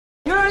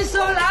You're so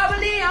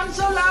lovely, I'm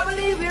so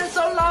lovely, we're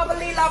so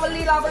lovely,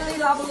 lovely, lovely,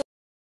 lovely.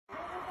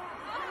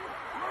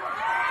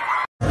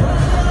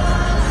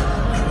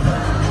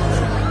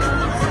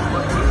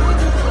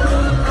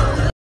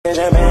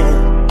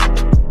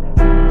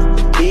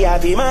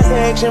 VIP my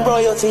section,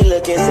 royalty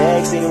looking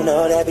sexy, you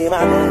know that be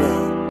my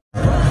money.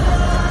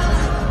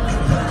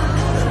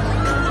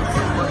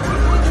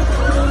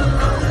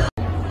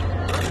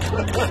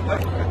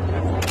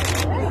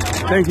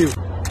 Thank you.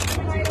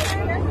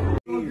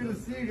 Good to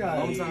see you guys.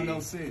 Long time no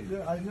see.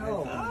 Yeah, I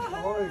know.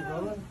 How are you,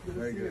 brother? Good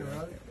to see you,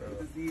 right? Good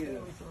to see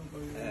you.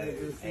 Hey,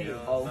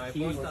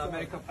 First time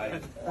makeup. I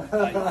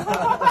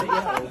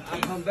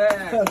come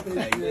back.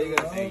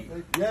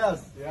 Yes,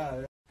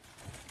 yeah.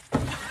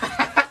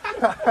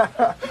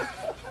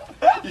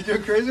 You do a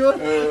crazy one?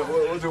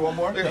 We'll do one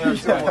more? Yeah, do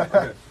one more.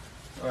 Okay.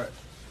 All right.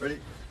 Ready?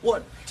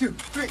 1, 2,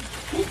 3.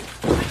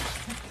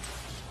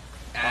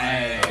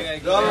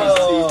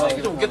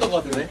 좀 웃겼던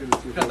것 같은데?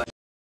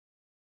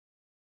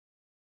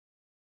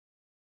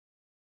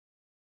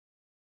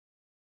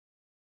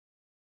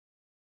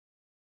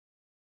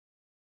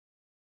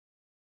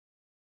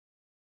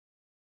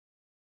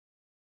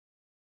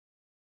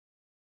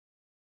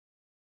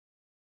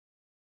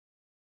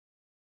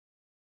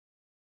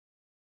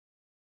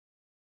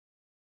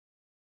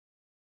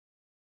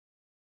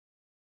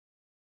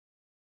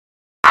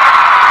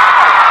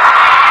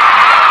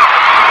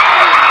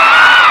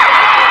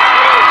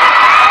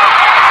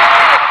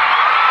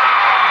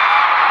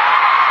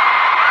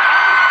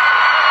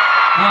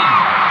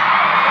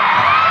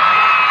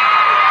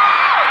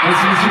 Nice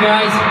to meet you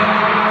guys.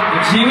 I'm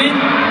Jimin.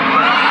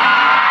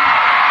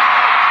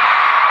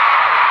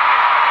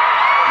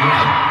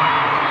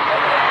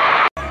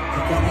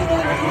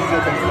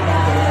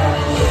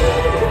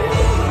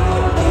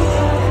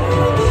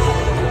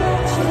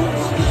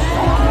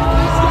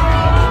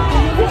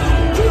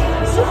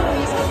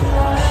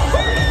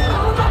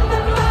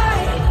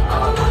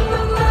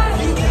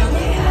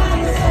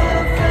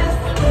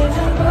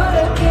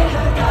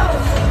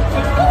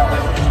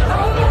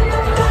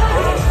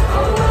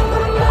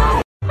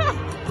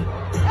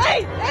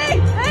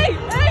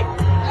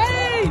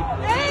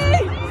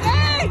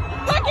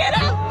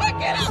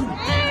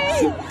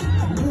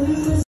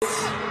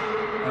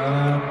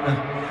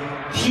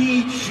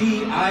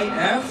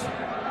 TGIF.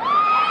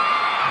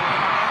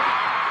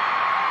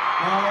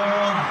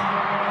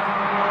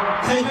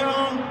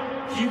 Taehyung,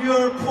 give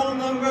your phone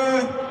number.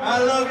 I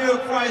love you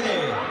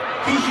Friday.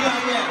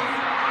 TGIF.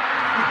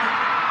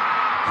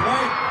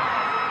 Right?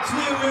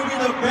 Today will be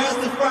the best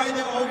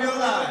Friday of your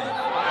life.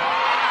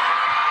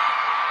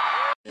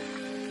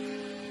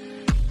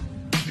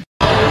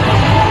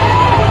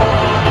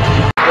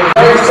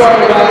 Very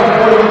sorry about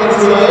 40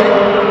 minutes late.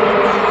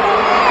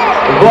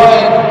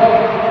 But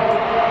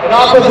in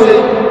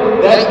opposite,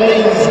 that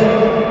means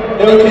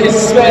that we can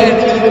spend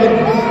even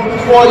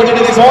 40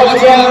 minutes all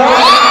together.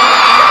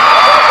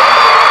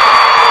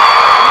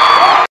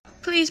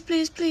 Please,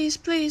 please, please,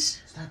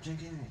 please. Stop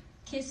drinking it.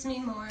 Kiss me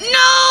more.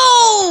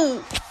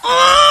 No!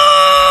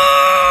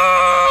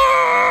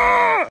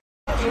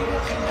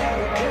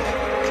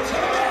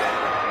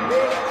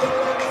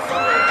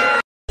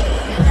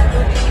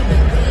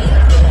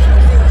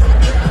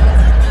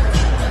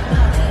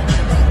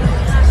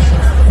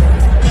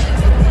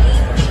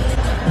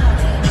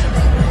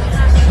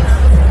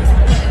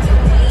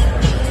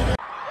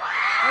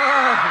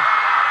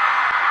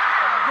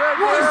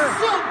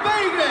 What's up,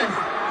 Vegas?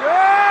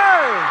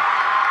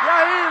 E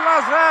aí,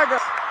 Las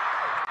Vegas?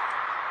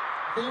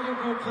 Thank you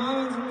for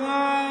coming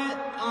tonight.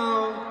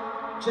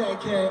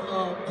 JK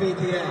of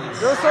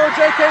BTS. Eu sou o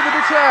JK do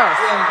BTS.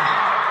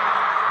 Yeah.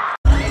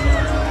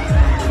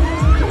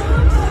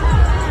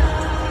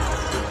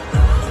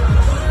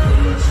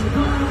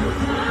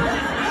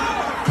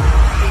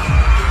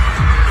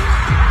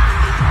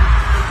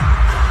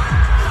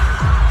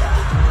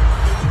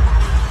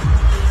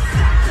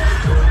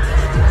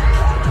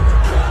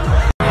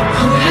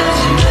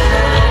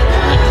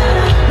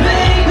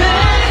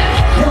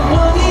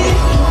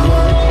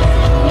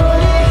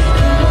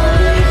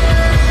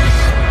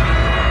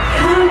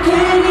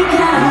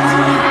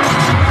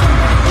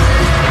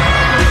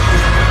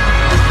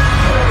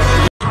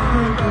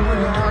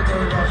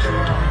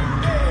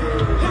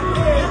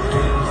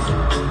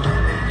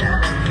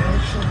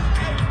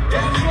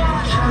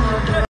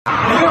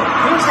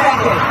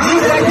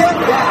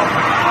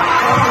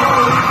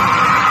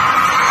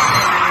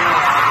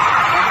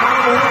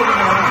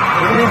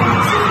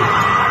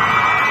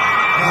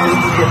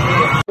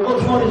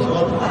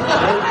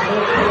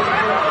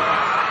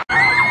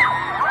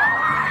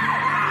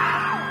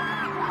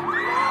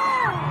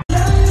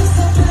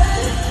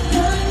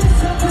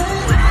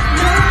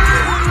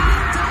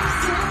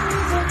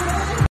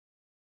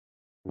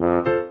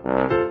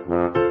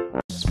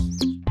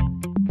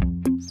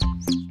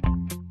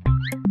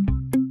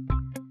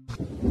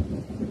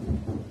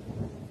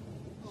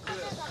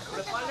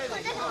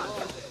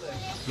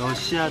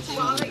 러시아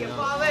친구들이랑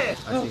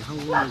아직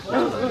한국말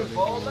잘안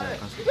되고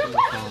약간 섞여서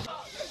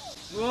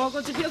우와,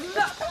 꽃이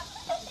피었습니다.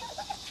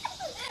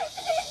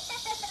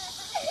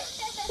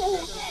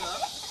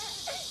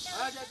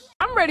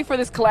 ready for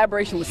this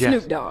collaboration with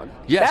Snoop Dogg.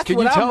 Yes, That's can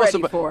what you tell I'm us ready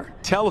about? for.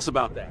 Tell us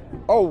about that.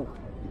 Oh,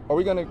 are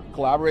we gonna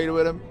collaborate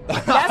with him?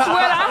 That's what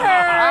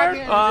I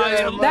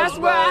heard. That's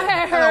what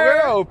I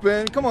heard. We're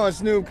open. Come on,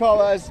 Snoop, call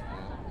us.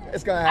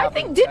 It's gonna happen. I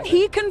think, didn't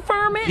he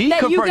confirm it? He that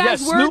confirmed, you guys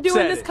yes, were Snoop doing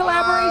said this it.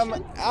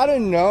 collaboration? I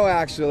don't know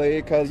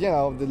actually, because you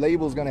know the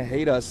label's gonna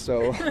hate us.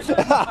 So,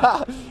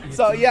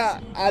 so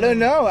yeah, I don't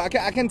know. I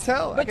can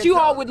tell. But you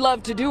all would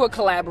love to do a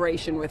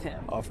collaboration with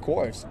him. Of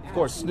course,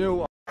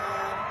 Snoop.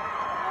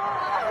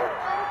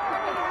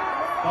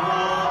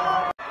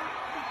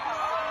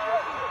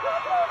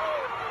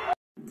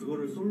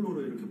 그거를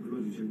솔로로 이렇게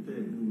불러주실 때,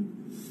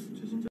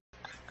 저 진짜.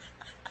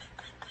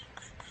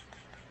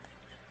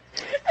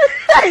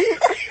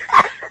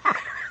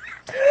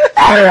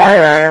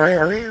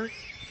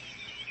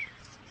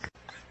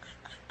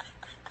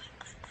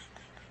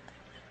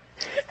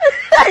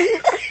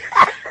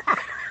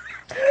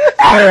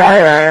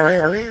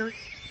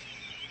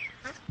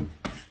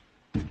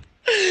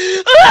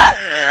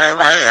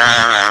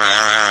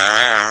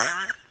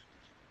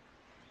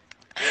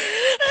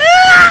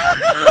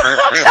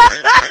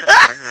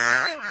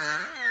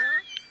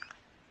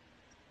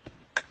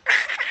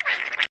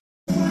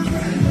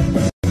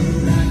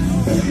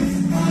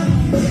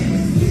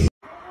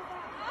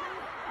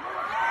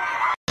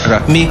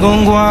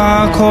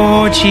 미궁과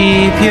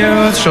꽃이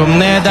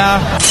피었습니다.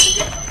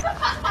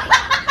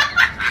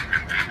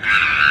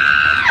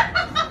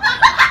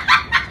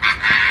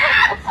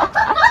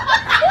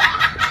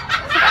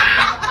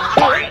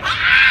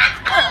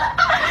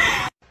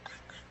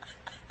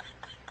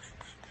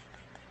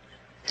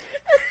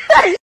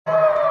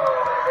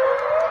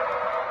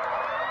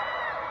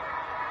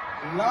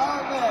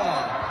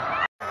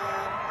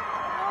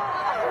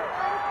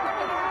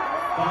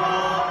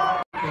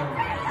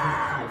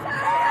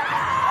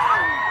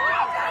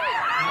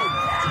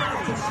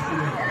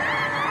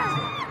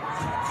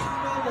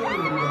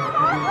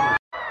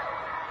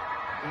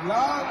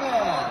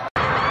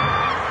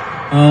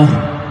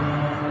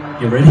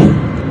 You ready? You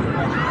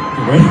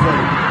ready?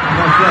 I'm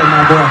afraid,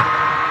 my boy.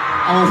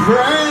 I'm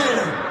afraid.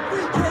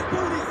 We can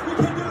do this. We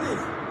can do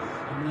this.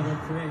 I'm not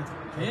afraid.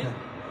 Okay?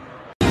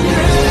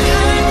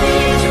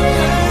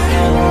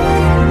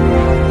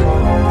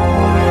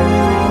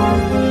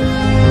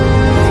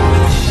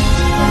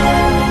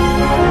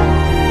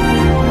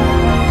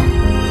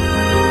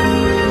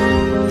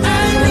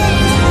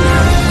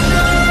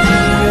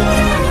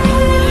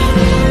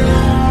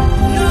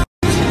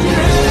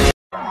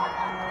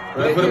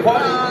 Ready for the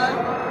party?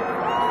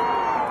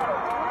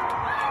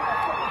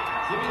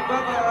 Jimin,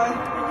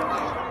 bye-bye.